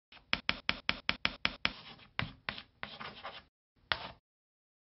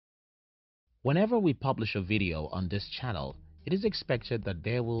Whenever we publish a video on this channel, it is expected that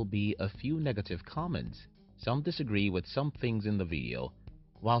there will be a few negative comments. Some disagree with some things in the video,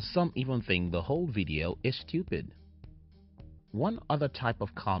 while some even think the whole video is stupid. One other type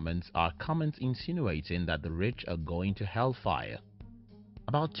of comments are comments insinuating that the rich are going to hellfire.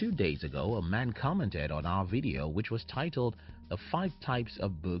 About 2 days ago, a man commented on our video which was titled "The 5 Types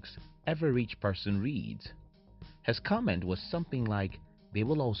of Books Every Rich Person Reads." His comment was something like, "They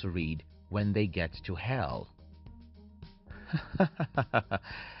will also read when they get to hell."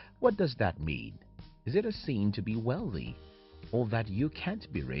 What does that mean? Is it a sin to be wealthy? Or that you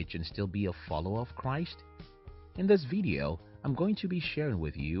can't be rich and still be a follower of Christ? In this video, I'm going to be sharing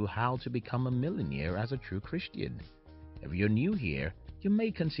with you how to become a millionaire as a true Christian. If you're new here, you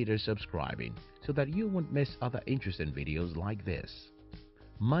may consider subscribing so that you won't miss other interesting videos like this.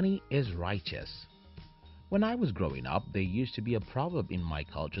 Money is righteous. When I was growing up, there used to be a proverb in my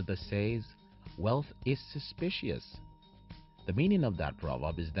culture that says, "Wealth is suspicious." The meaning of that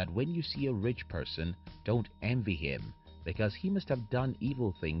proverb is that when you see a rich person, don't envy him because he must have done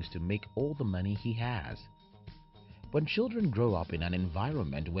evil things to make all the money he has. When children grow up in an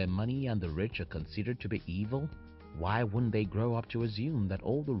environment where money and the rich are considered to be evil, why wouldn't they grow up to assume that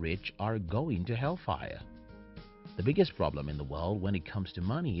all the rich are going to hellfire? The biggest problem in the world when it comes to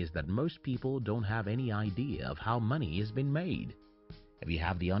money is that most people don't have any idea of how money has been made. If you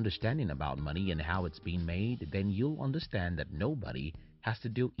have the understanding about money and how it's been made, then you'll understand that nobody has to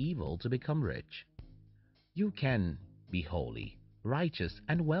do evil to become rich. You can be holy, righteous,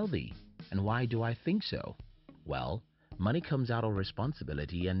 and wealthy. And why do I think so? Well, money comes out of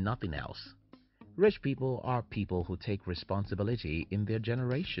responsibility and nothing else. Rich people are people who take responsibility in their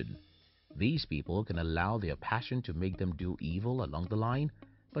generation. These people can allow their passion to make them do evil along the line,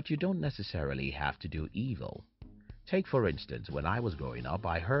 but you don't necessarily have to do evil. Take for instance, when I was growing up,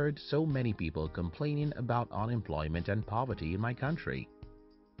 I heard so many people complaining about unemployment and poverty in my country.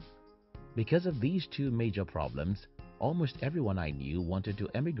 Because of these two major problems, almost everyone I knew wanted to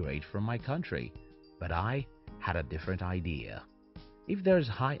emigrate from my country, but I had a different idea. If there's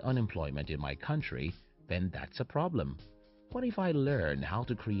high unemployment in my country, then that's a problem. What if I learn how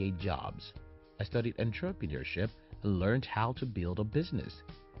to create jobs? I studied entrepreneurship and learned how to build a business.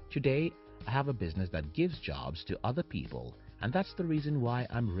 Today, I have a business that gives jobs to other people, and that's the reason why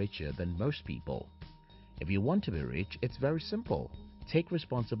I'm richer than most people. If you want to be rich, it's very simple. Take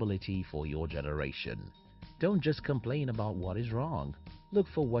responsibility for your generation. Don't just complain about what is wrong. Look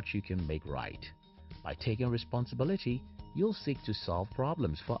for what you can make right. By taking responsibility, you'll seek to solve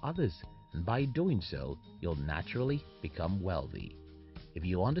problems for others, and by doing so, you'll naturally become wealthy. If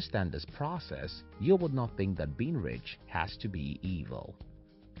you understand this process, you would not think that being rich has to be evil.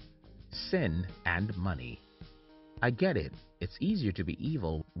 Sin and money. I get it, it's easier to be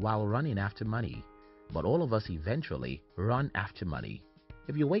evil while running after money, but all of us eventually run after money.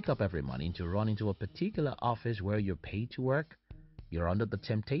 If you wake up every morning to run into a particular office where you're paid to work, you're under the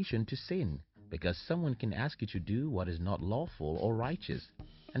temptation to sin, because someone can ask you to do what is not lawful or righteous,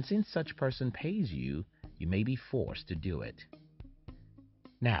 and since such person pays you, you may be forced to do it.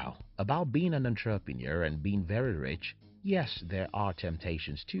 Now, about being an entrepreneur and being very rich, yes, there are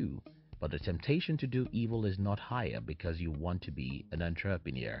temptations too, but the temptation to do evil is not higher because you want to be an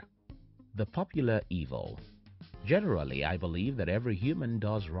entrepreneur. The popular evil. Generally, I believe that every human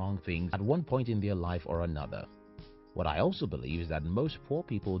does wrong things at one point in their life or another. What I also believe is that most poor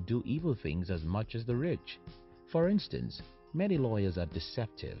people do evil things as much as the rich. For instance, many lawyers are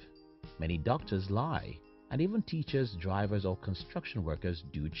deceptive, many doctors lie, and even teachers, drivers, or construction workers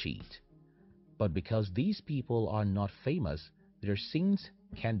do cheat. But because these people are not famous, their sins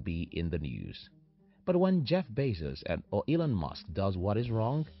can't be in the news. But when Jeff Bezos or Elon Musk does what is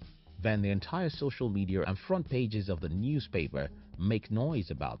wrong, then the entire social media and front pages of the newspaper make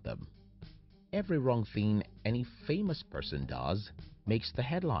noise about them. Every wrong thing any famous person does makes the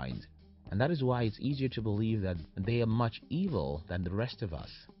headlines, and that is why it's easier to believe that they are much evil than the rest of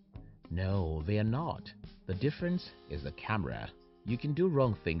us. No, they are not. The difference is the camera. You can do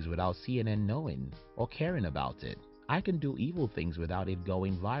wrong things without CNN knowing or caring about it. I can do evil things without it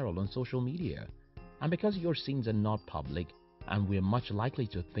going viral on social media. And because your sins are not public, and we're much likely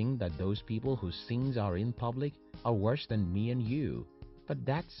to think that those people whose sins are in public are worse than me and you. But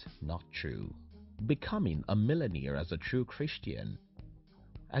that's not true. Becoming a millionaire as a true Christian.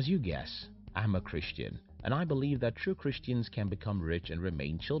 As you guess, I'm a Christian, and I believe that true Christians can become rich and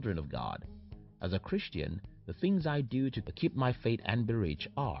remain children of God. As a Christian, the things I do to keep my faith and be rich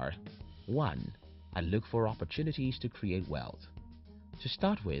are: 1. I look for opportunities to create wealth. To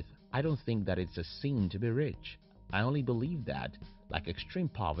start with, I don't think that it's a sin to be rich. I only believe that, like extreme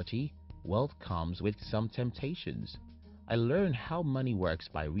poverty, Wealth comes with some temptations. I learned how money works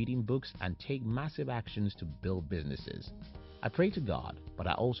by reading books and take massive actions to build businesses. I pray to God, but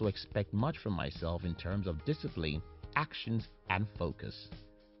I also expect much from myself in terms of discipline, actions, and focus.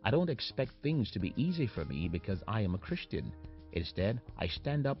 I don't expect things to be easy for me because I am a Christian. Instead, I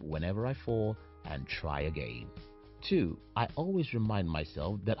stand up whenever I fall and try again. 2. I always remind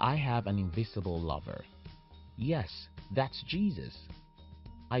myself that I have an invisible lover. Yes, that's Jesus.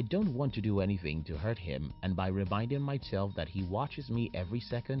 I don't want to do anything to hurt him, and by reminding myself that he watches me every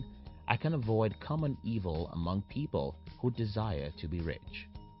second, I can avoid common evil among people who desire to be rich.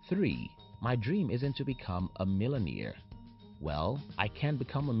 3. My dream isn't to become a millionaire. Well, I can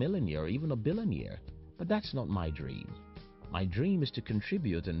become a millionaire or even a billionaire, but that's not my dream. My dream is to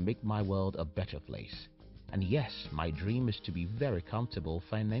contribute and make my world a better place. And yes, my dream is to be very comfortable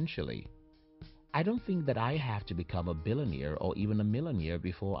financially. I don't think that I have to become a billionaire or even a millionaire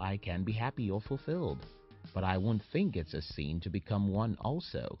before I can be happy or fulfilled. But I won't think it's a sin to become one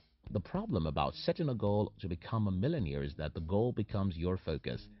also. The problem about setting a goal to become a millionaire is that the goal becomes your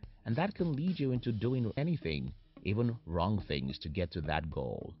focus, and that can lead you into doing anything, even wrong things, to get to that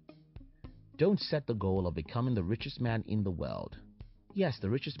goal. Don't set the goal of becoming the richest man in the world. Yes, the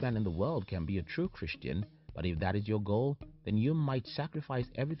richest man in the world can be a true Christian, but if that is your goal, then you might sacrifice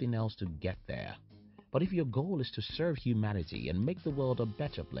everything else to get there. But if your goal is to serve humanity and make the world a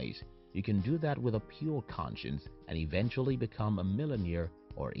better place, you can do that with a pure conscience and eventually become a millionaire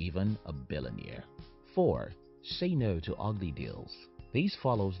or even a billionaire. 4. Say no to ugly deals. This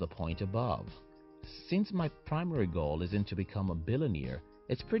follows the point above. Since my primary goal isn't to become a billionaire,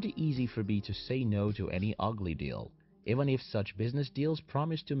 it's pretty easy for me to say no to any ugly deal, even if such business deals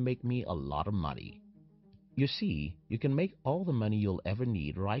promise to make me a lot of money. You see, you can make all the money you'll ever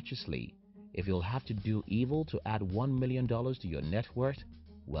need righteously. If you'll have to do evil to add $1 million to your net worth,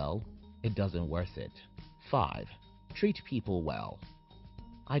 well, it doesn't worth it. 5. Treat people well.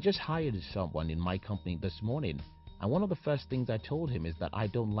 I just hired someone in my company this morning, and one of the first things I told him is that I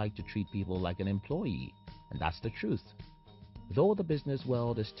don't like to treat people like an employee, and that's the truth. Though the business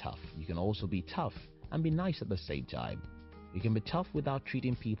world is tough, you can also be tough and be nice at the same time. You can be tough without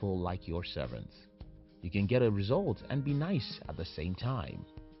treating people like your servants. You can get a result and be nice at the same time.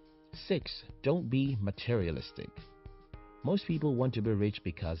 6. Don't be materialistic. Most people want to be rich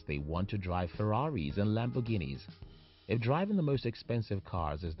because they want to drive Ferraris and Lamborghinis. If driving the most expensive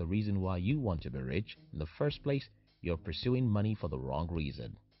cars is the reason why you want to be rich in the first place, you're pursuing money for the wrong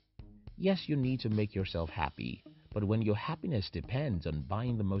reason. Yes, you need to make yourself happy, but when your happiness depends on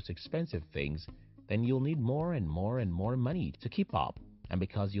buying the most expensive things, then you'll need more and more and more money to keep up. And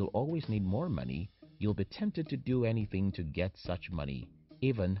because you'll always need more money, you'll be tempted to do anything to get such money,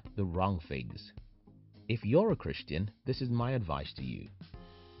 even the wrong things. If you're a Christian, this is my advice to you.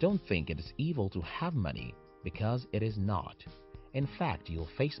 Don't think it is evil to have money, because it is not. In fact, you'll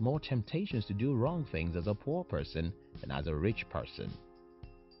face more temptations to do wrong things as a poor person than as a rich person.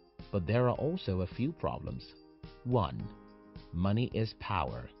 But there are also a few problems. 1. Money is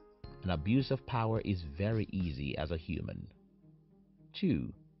power. An abuse of power is very easy as a human.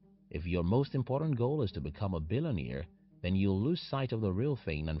 2. If your most important goal is to become a billionaire, then you'll lose sight of the real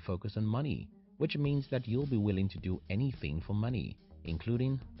thing and focus on money, which means that you'll be willing to do anything for money,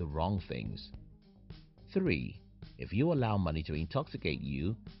 including the wrong things. 3. If you allow money to intoxicate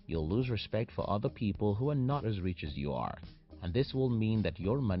you, you'll lose respect for other people who are not as rich as you are, and this will mean that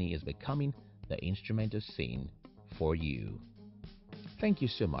your money is becoming the instrument of sin for you. Thank you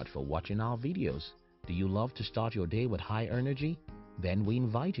so much for watching our videos. Do you love to start your day with high energy? Then we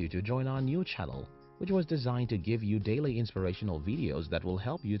invite you to join our new channel, which was designed to give you daily inspirational videos that will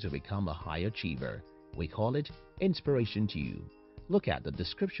help you to become a high achiever. We call it Inspiration Tube. Look at the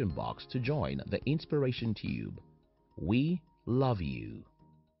description box to join the Inspiration Tube. We love you.